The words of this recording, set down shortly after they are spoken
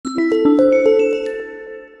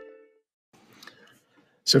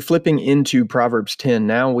So flipping into Proverbs 10,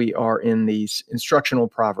 now we are in these instructional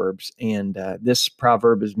proverbs, and this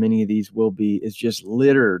proverb, as many of these will be, is just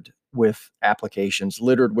littered with applications,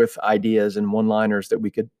 littered with ideas and one-liners that we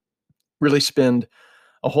could really spend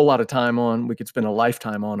a whole lot of time on. We could spend a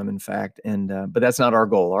lifetime on them, in fact, but that's not our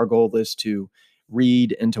goal. Our goal is to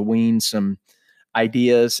read and to wean some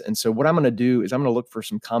ideas. And so what I'm going to do is I'm going to look for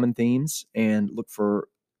some common themes and look for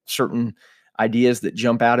certain ideas that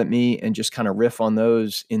jump out at me and just kind of riff on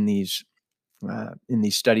those in these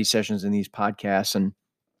study sessions, in these podcasts, and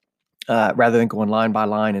rather than going line by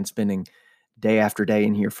line and spending day after day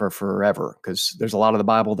in here for forever, because there's a lot of the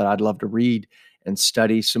Bible that I'd love to read and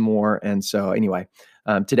study some more. And so anyway,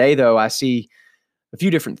 today though, I see a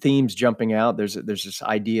few different themes jumping out. There's this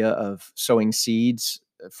idea of sowing seeds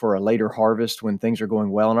for a later harvest when things are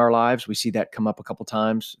going well in our lives. We see that come up a couple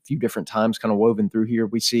times, a few different times kind of woven through here.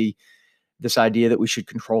 We see this idea that we should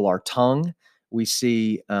control our tongue. We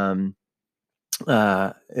see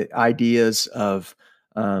ideas of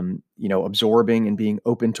absorbing and being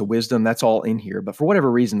open to wisdom. That's all in here. But for whatever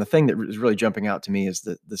reason, the thing that is really jumping out to me is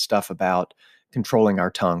the stuff about controlling our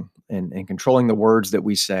tongue and controlling the words that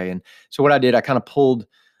we say. And so what I did, I kind of pulled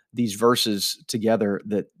these verses together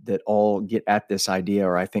that all get at this idea,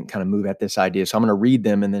 or I think kind of move at this idea. So I'm going to read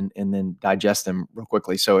them and then digest them real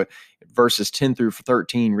quickly. So verses 10 through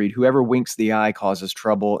 13 read, "Whoever winks the eye causes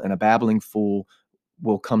trouble, and a babbling fool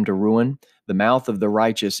will come to ruin. The mouth of the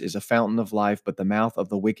righteous is a fountain of life, but the mouth of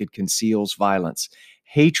the wicked conceals violence.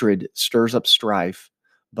 Hatred stirs up strife,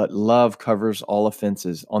 but love covers all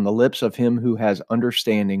offenses. On the lips of him who has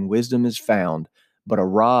understanding, wisdom is found, but a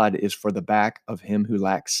rod is for the back of him who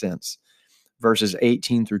lacks sense." Verses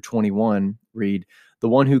 18 through 21 read, "The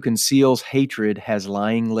one who conceals hatred has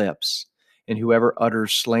lying lips, and whoever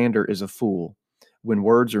utters slander is a fool. When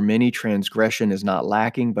words are many, transgression is not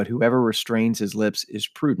lacking, but whoever restrains his lips is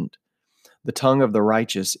prudent. The tongue of the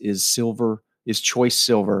righteous is choice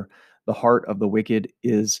silver. The heart of the wicked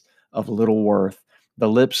is of little worth. The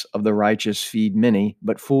lips of the righteous feed many,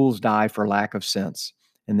 but fools die for lack of sense."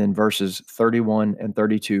 And then verses 31 and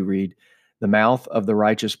 32 read, "The mouth of the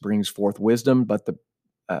righteous brings forth wisdom, but the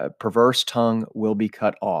perverse tongue will be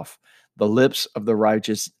cut off. The lips of the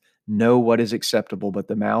righteous know what is acceptable, but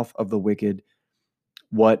the mouth of the wicked,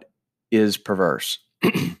 what is perverse."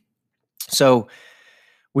 So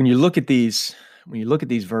when you look at these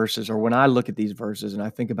verses, or when I look at these verses and I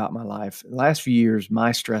think about my life, the last few years,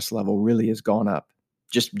 my stress level really has gone up,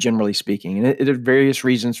 just generally speaking. And there are various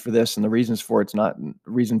reasons for this, and the reason for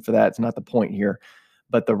that's not the point here.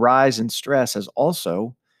 But the rise in stress has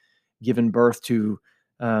also given birth to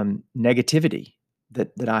negativity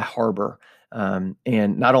that I harbor. And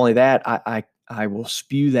not only that, I will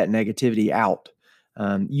spew that negativity out.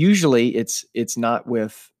 Usually it's not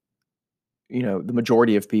with the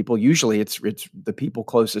majority of people. Usually it's the people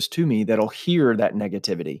closest to me that'll hear that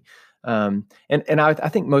negativity. And I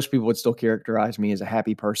think most people would still characterize me as a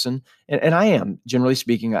happy person. And I am, generally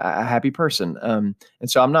speaking, a happy person. And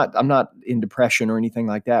so I'm not in depression or anything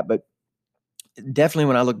like that, but definitely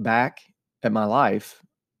when I look back at my life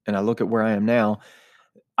and I look at where I am now,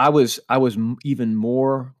 I was even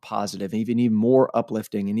more positive, even more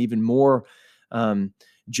uplifting, and even more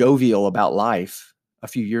jovial about life a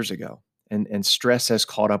few years ago. And stress has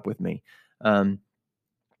caught up with me. And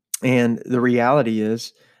the reality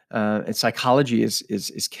is, and psychology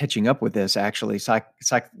is catching up with this. Actually,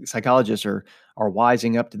 psychologists are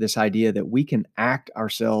wising up to this idea that we can act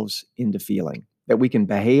ourselves into feeling, that we can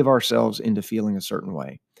behave ourselves into feeling a certain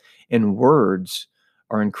way, and words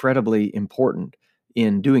are incredibly important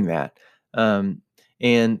in doing that.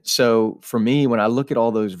 And so, for me, when I look at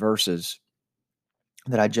all those verses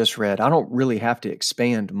that I just read, I don't really have to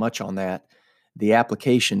expand much on that. The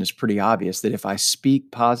application is pretty obvious that if I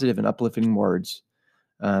speak positive and uplifting words,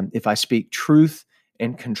 if I speak truth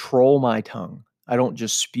and control my tongue, I don't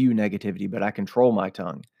just spew negativity, but I control my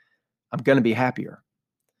tongue, I'm going to be happier.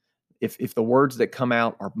 If the words that come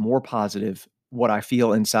out are more positive, what I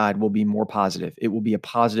feel inside will be more positive. It will be a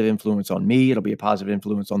positive influence on me. It'll be a positive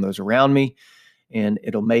influence on those around me, and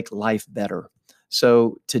it'll make life better.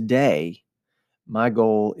 So today, my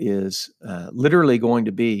goal is literally going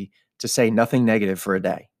to be to say nothing negative for a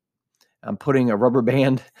day. I'm putting a rubber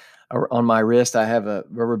band on my wrist. I have a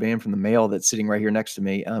rubber band from the mail that's sitting right here next to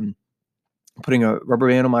me. I'm putting a rubber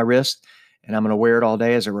band on my wrist, and I'm going to wear it all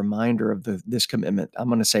day as a reminder of this commitment. I'm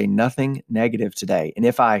going to say nothing negative today. And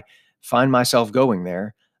if I find myself going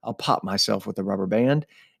there, I'll pop myself with the rubber band.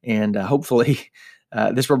 And hopefully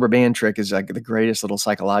this rubber band trick is like the greatest little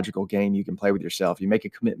psychological game you can play with yourself. You make a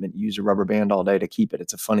commitment, use a rubber band all day to keep it.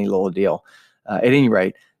 It's a funny little deal. At any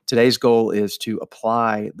rate, today's goal is to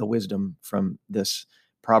apply the wisdom from this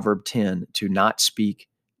Proverb 10 to not speak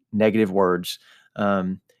negative words.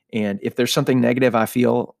 And if there's something negative I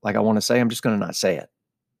feel like I want to say, I'm just going to not say it.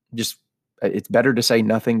 Just it's better to say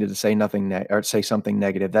nothing to say nothing or say something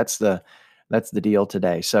negative. That's the deal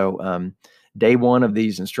today. So day one of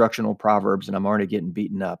these instructional proverbs, and I'm already getting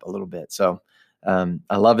beaten up a little bit. So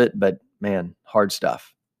I love it, but man, hard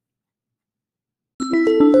stuff.